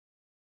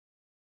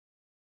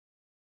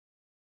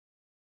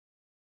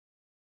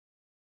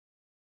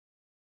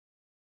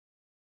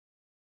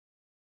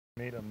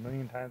made a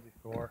million times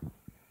before.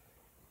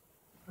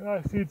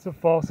 I've seen some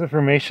false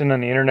information on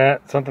the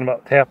internet, something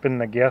about tapping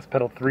the gas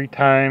pedal 3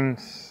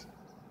 times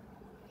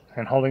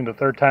and holding the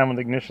 3rd time when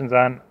the ignition's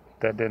on.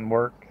 That didn't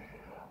work.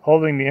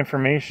 Holding the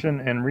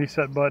information and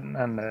reset button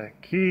on the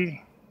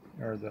key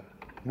or the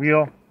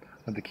wheel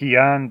with the key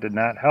on did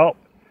not help.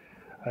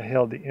 I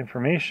held the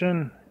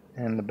information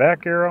and the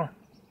back arrow.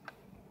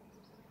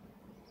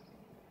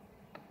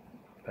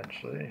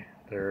 Eventually,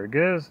 there it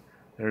is.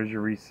 There's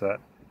your reset.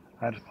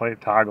 I just play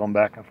toggling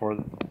back and forth.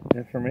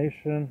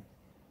 Information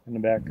and the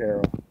back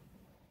arrow.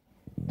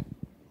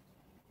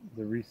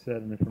 The reset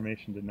and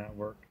information did not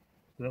work.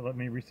 So that let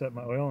me reset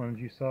my oil, and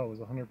as you saw, it was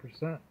 100%.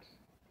 Which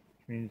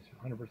means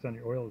 100% of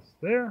your oil is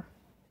there.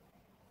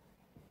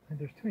 And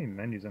there's too many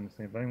menus on this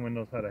thing. If anyone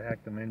knows how to hack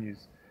the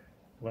menus,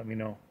 let me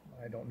know.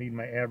 I don't need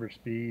my average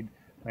speed,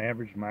 my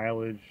average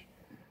mileage,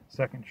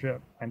 second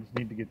trip. I just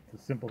need to get the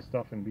simple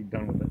stuff and be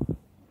done with it.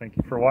 Thank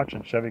you for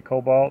watching. Chevy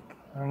Cobalt.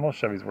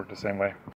 Most Chevys work the same way.